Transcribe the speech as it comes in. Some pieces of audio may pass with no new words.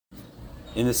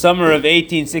In the summer of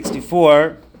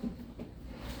 1864,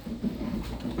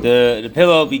 the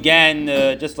Hillel began,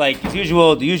 just like as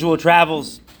usual, the usual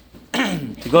travels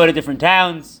to go to different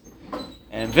towns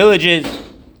and villages.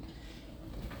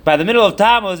 By the middle of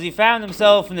Tammuz, he found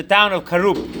himself in the town of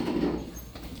Karup.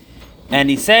 And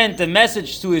he sent a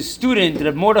message to his student,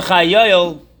 Reb Mordechai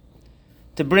Yoel,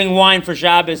 to bring wine for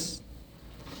Shabbos.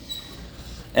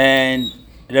 And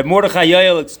Reb Mordechai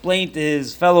Yoel explained to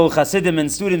his fellow Hasidim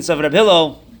and students of Reb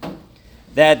Hillel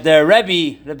that the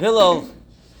Rebbe, Reb Hillel,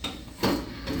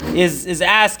 is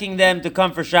asking them to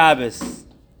come for Shabbos.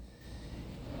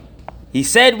 He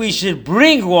said we should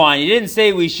bring wine. He didn't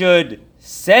say we should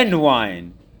send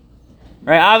wine.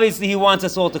 Right? Obviously, he wants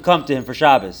us all to come to him for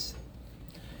Shabbos.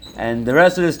 And the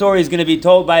rest of the story is going to be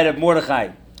told by Reb Mordechai.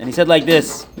 And he said like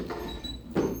this.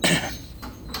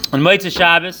 On Motzei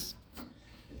Shabbos,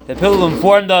 the Hillel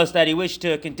informed us that he wished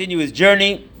to continue his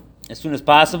journey as soon as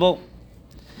possible.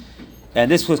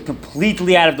 And this was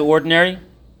completely out of the ordinary.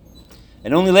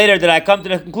 And only later did I come to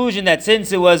the conclusion that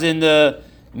since it was in the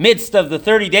midst of the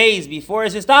 30 days before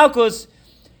his histalkus,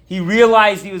 he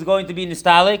realized he was going to be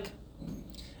nostalgic.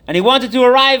 And he wanted to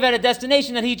arrive at a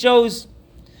destination that he chose.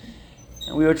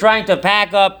 And we were trying to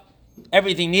pack up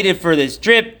everything needed for this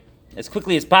trip as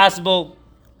quickly as possible.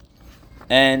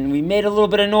 And we made a little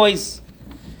bit of noise.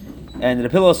 And the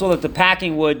Hillel saw that the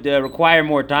packing would require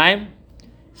more time.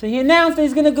 So he announced that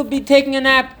he's going to be taking a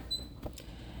nap.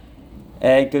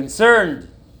 And concerned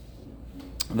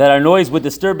that our noise would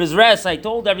disturb his rest, I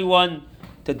told everyone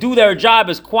to do their job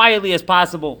as quietly as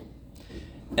possible.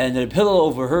 And the Hillel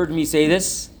overheard me say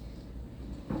this.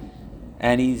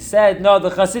 And he said, no,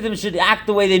 the Hasidim should act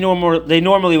the way they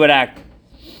normally would act.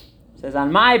 He says,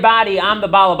 on my body, I'm the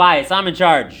Baal Habayis, I'm in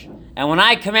charge. And when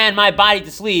I command my body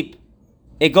to sleep,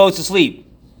 it goes to sleep.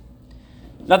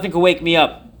 Nothing can wake me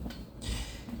up.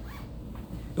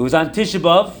 It was on Tisha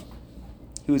B'Av.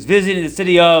 He was visiting the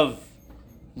city of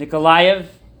Nikolaev,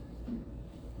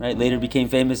 right? Later became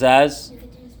famous as,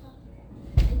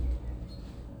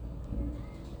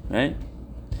 right?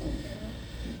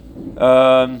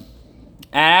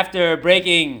 After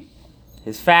breaking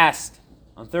his fast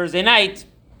on Thursday night,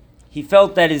 he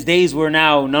felt that his days were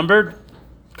now numbered,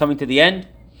 coming to the end.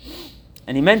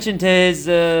 And he mentioned to his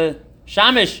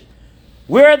Shamish,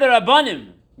 where are the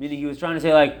Rabbanim? Meaning he was trying to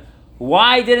say, like,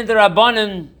 why didn't the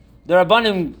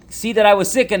Rabbanim see that I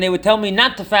was sick and they would tell me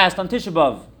not to fast on Tisha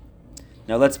B'Av?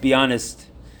 Now let's be honest.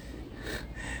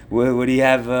 Would he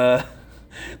have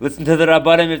listened to the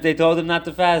Rabbanim if they told him not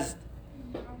to fast?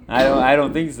 I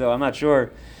don't think so. I'm not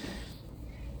sure.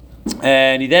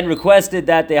 And he then requested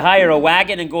that they hire a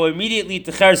wagon and go immediately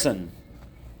to Kherson,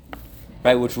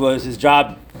 right, which was his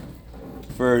job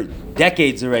for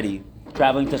decades already,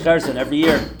 traveling to Kherson every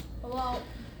year. Well,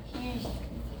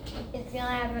 it's gonna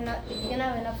have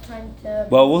enough time to.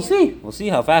 Well, we'll see. We'll see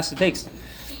how fast it takes.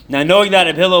 Now, knowing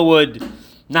that Hillel would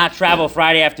not travel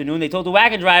Friday afternoon, they told the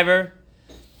wagon driver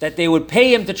that they would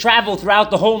pay him to travel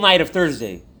throughout the whole night of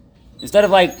Thursday. Instead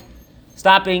of like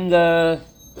stopping for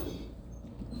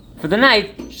the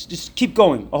night, just keep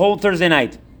going, a whole Thursday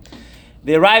night.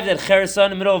 They arrived at Kherson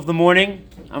in the middle of the morning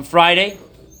on Friday,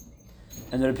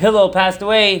 and the Hillel passed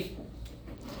away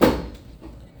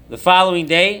the following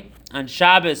day on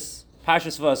Shabbos,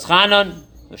 Parshas V'Aschanon,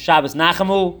 Shabbos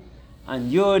Nachamu,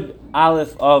 on Yud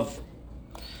Aleph of.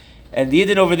 And the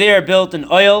Yidden over there built an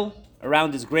oil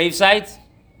around his gravesite.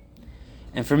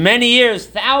 And for many years,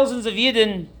 thousands of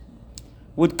Yidden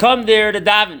would come there to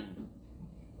daven.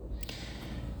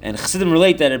 And Chassidim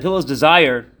relate that Hillel's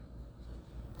desire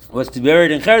was to be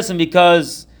buried in Kherson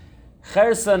because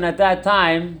Kherson at that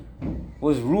time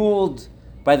was ruled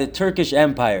by the Turkish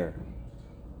Empire.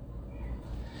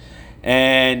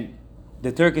 And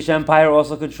the Turkish Empire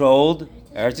also controlled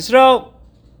Eretz Yisrael.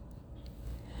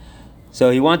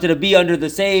 So he wanted to be under the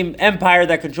same empire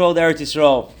that controlled Eretz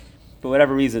Yisrael for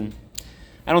whatever reason.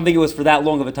 I don't think it was for that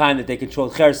long of a time that they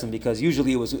controlled Kherson because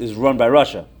usually it was run by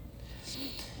Russia.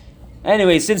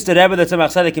 Anyway, since the Rebbe, the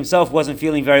Tzemach Tzedek himself, wasn't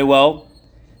feeling very well,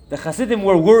 the Hasidim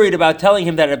were worried about telling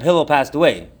him that Reb Hillel passed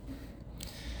away.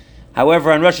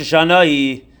 However, on Rosh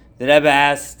Hashanah, the Rebbe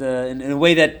asked in a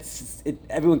way that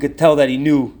everyone could tell that he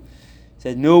knew. He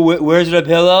said, "No, where's Reb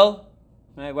Hillel?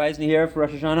 Right, why isn't he here for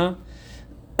Rosh Hashanah?"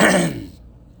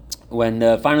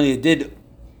 When finally it did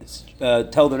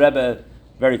tell the Rebbe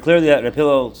very clearly that Reb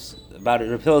Hillel's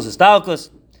histalkus,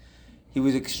 he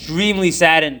was extremely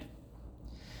saddened.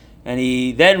 And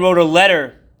he then wrote a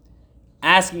letter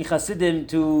asking Hasidim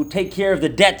to take care of the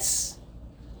debts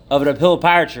of R Hillel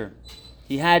Paritcher.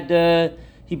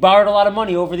 He borrowed a lot of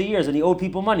money over the years and he owed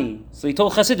people money. So he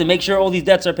told Hasidim, make sure all these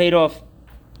debts are paid off.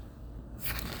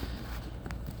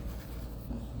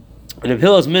 Reb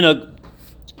Hillel's minhag,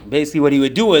 basically what he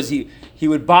would do is he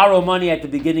would borrow money at the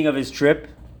beginning of his trip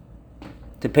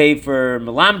to pay for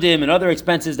melamdim and other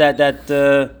expenses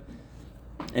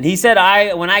and he said,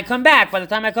 when I come back, by the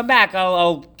time I come back,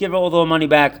 I'll give all the money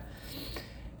back.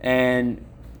 And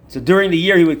so during the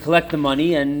year he would collect the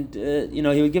money and he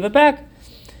would give it back.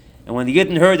 And when the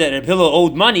Yidden heard that Reb Hillel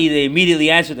owed money, they immediately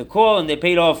answered the call and they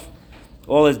paid off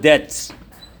all his debts.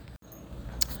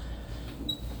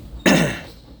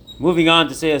 Moving on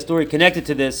to say a story connected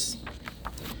to this.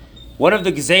 One of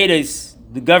the gezeres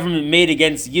the government made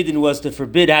against Yidden was to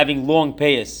forbid having long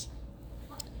payas.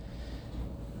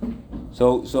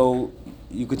 So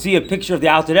you could see a picture of the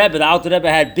Alter Rebbe. The Alter Rebbe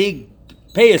had big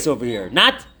payas over here,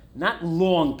 not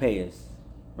long payas,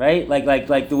 right?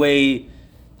 Like the way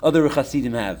other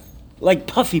Chassidim have, like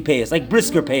puffy payas, like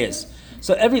brisker payas.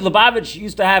 So every Lubavitch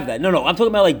used to have that. No, I'm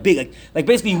talking about like big, like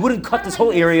basically you wouldn't cut this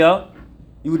whole area.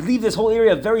 You would leave this whole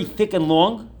area very thick and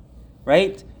long,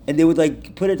 right? And they would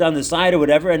like put it on the side or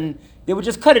whatever, and they would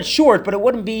just cut it short, but it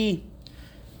wouldn't be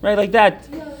right like that.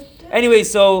 Anyway,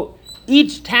 so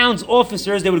each town's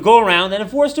officers, they would go around and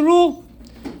enforce the rule.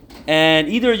 And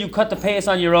either you cut the payas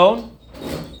on your own,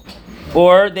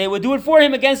 or they would do it for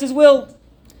him against his will.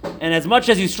 And as much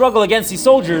as you struggle against these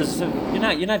soldiers,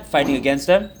 you're not fighting against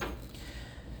them.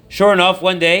 Sure enough,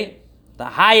 one day, the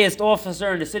highest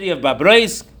officer in the city of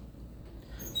Babroisk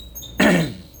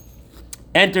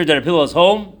entered Reb Hillel's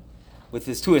home with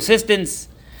his two assistants,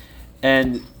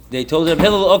 and they told Reb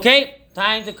Hillel, okay,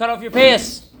 time to cut off your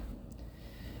payas.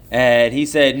 And he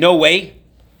said, no way.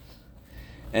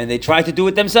 And they tried to do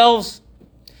it themselves.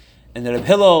 And then Reb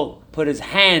Hillel put his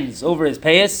hands over his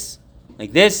payas,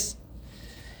 like this.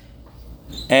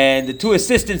 And the two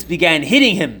assistants began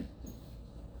hitting him.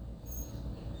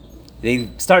 They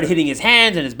started hitting his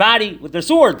hands and his body with their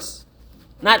swords.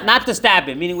 Not to stab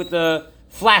him, meaning with the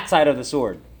flat side of the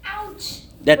sword. Ouch!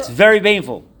 That's very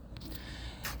painful.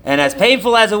 And as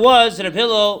painful as it was, Reb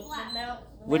Hillel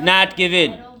would not give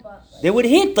in. They would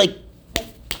hit like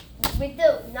with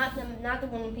the not the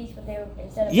one piece, but they were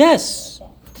instead of yes.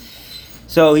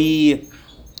 So he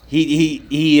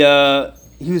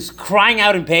was crying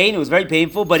out in pain. It was very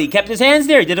painful, but he kept his hands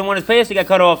there. He didn't want his payas to get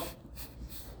cut off.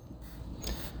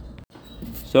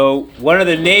 So one of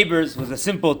the neighbors was a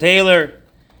simple tailor,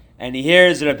 and he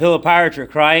hears Reb Hillel Paritcher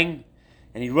crying,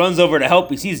 and he runs over to help.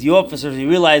 He sees the officers. He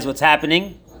realizes what's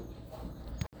happening,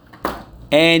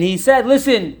 and he said,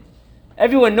 "Listen,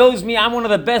 everyone knows me. I'm one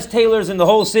of the best tailors in the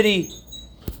whole city.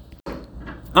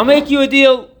 I'll make you a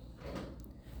deal.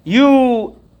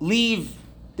 You leave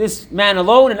this man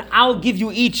alone, and I'll give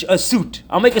you each a suit.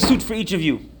 I'll make a suit for each of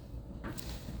you."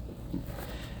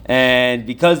 And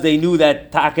because they knew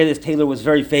that Taka, this tailor, was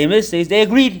very famous, they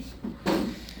agreed.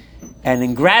 And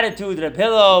in gratitude, Reb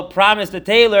Hillel promised the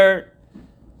tailor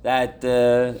that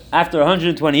after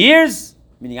 120 years,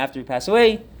 meaning after he passed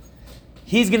away,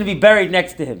 he's going to be buried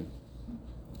next to him.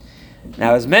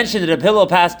 Now, as mentioned, Reb Hillel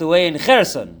passed away in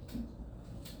Kherson.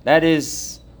 That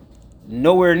is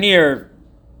nowhere near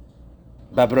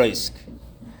Babroisk.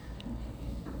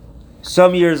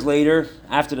 Some years later,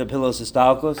 after Reb Hillel's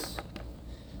Histalkos,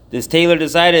 this tailor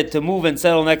decided to move and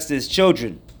settle next to his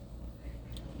children.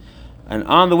 And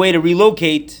on the way to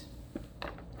relocate,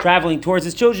 traveling towards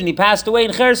his children, he passed away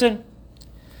in Kherson.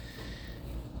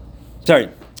 Sorry,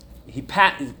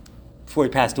 before he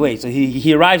passed away. So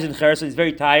he arrives in Kherson, he's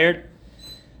very tired,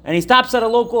 and he stops at a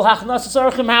local Hachnasas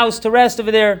Archim house to rest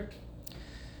over there.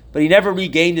 But he never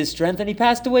regained his strength, and he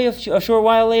passed away a short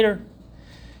while later.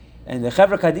 And the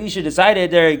Chevra Kadisha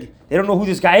decided they don't know who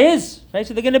this guy is, right?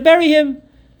 So they're going to bury him.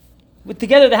 But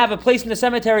together they have a place in the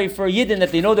cemetery for Yidden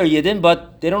that they know they're Yidden,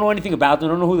 but they don't know anything about them,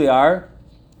 they don't know who they are.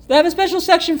 So they have a special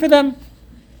section for them.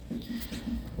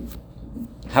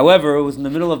 However, it was in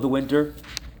the middle of the winter,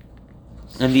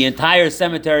 and the entire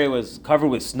cemetery was covered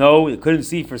with snow. They couldn't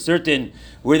see for certain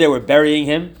where they were burying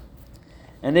him.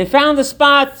 And they found a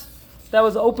spot that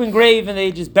was an open grave, and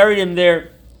they just buried him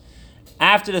there.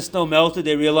 After the snow melted,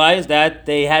 they realized that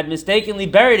they had mistakenly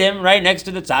buried him right next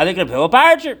to the Tzaddik R Hillel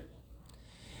Paritcher.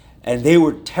 And they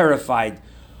were terrified.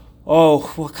 Oh,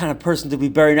 what kind of person did we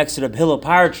bury next to the R Hillel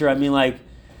Paritcher? I mean, like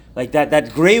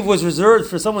that grave was reserved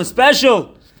for someone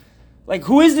special. Like,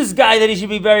 who is this guy that he should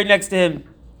be buried next to him?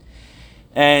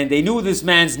 And they knew this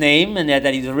man's name and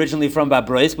that he's originally from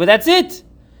Babroisk, but that's it.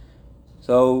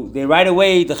 So they right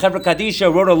away, the Chevra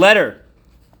Kadisha wrote a letter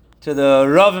to the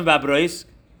Rav in Babroisk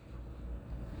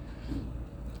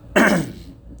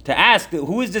to ask,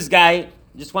 who is this guy?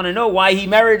 Just want to know why he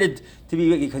merited to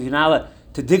be, because you're not allowed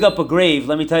to dig up a grave.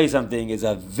 Let me tell you something, is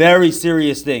a very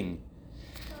serious thing.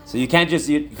 So you can't just,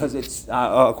 because it's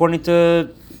according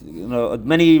to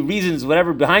many reasons,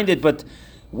 whatever behind it. But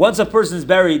once a person's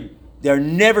buried, they're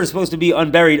never supposed to be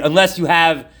unburied unless you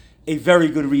have a very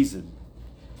good reason.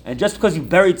 And just because you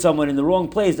buried someone in the wrong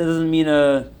place, that doesn't mean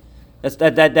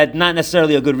that's not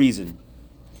necessarily a good reason.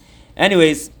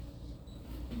 Anyways,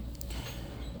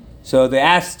 so they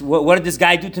asked, what did this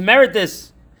guy do to merit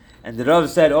this? And the Rav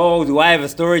said, "Oh, do I have a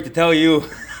story to tell you?"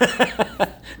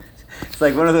 It's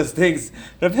like one of those things.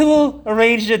 Rav Hillel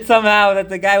arranged it somehow that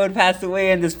the guy would pass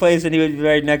away in this place and he would be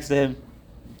buried next to him.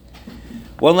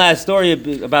 One last story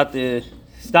about the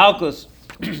Stalkus.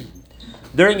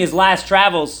 During his last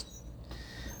travels,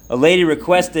 a lady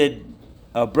requested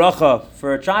a bracha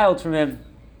for a child from him.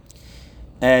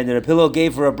 And Rav Hillel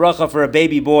gave her a bracha for a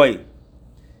baby boy.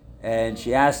 And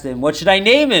she asked him, "What should I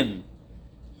name him?"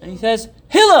 And he says,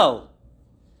 "Hillel."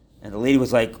 And the lady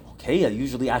was like, "Okay,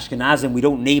 usually Ashkenazim, we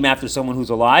don't name after someone who's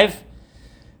alive."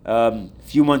 A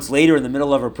few months later, in the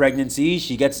middle of her pregnancy,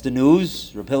 she gets the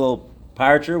news. R Hillel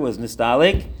Paritcher was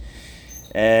nistalik.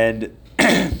 And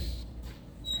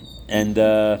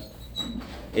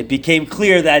it became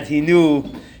clear that he knew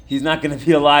he's not going to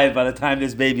be alive by the time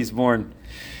this baby's born.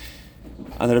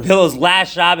 On the R Hillel's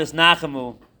last Shabbos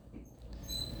Nachamu,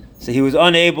 so he was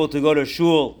unable to go to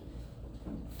shul,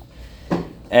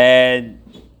 and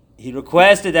he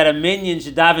requested that a minyan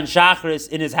should daven shachris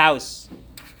in his house.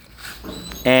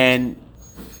 And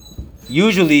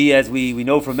usually, as we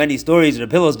know from many stories, R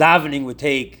Hillel's davening would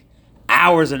take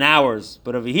hours and hours.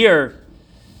 But over here,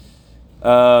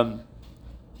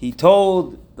 he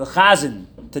told the chazan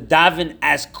to daven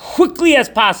as quickly as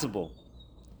possible.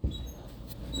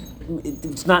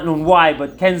 It's not known why,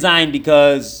 but Ken Zayin,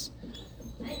 because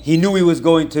he knew he was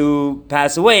going to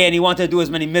pass away and he wanted to do as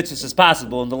many mitzvahs as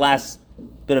possible in the last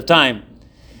bit of time.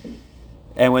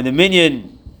 And when the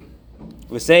minyan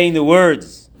was saying the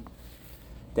words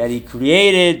that he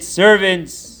created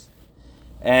servants,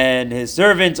 and his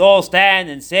servants all stand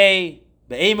and say,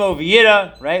 Be'emo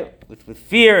v'yira, right? With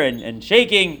fear and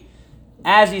shaking.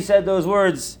 As he said those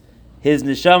words, his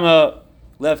neshama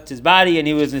left his body and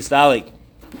he was nistalik.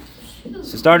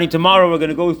 So starting tomorrow, we're going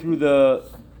to go through the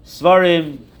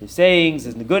svarim, his sayings,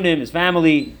 his nigunim, his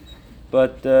family.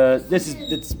 But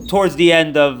it's towards the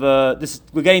end of this.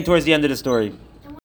 We're getting towards the end of the story.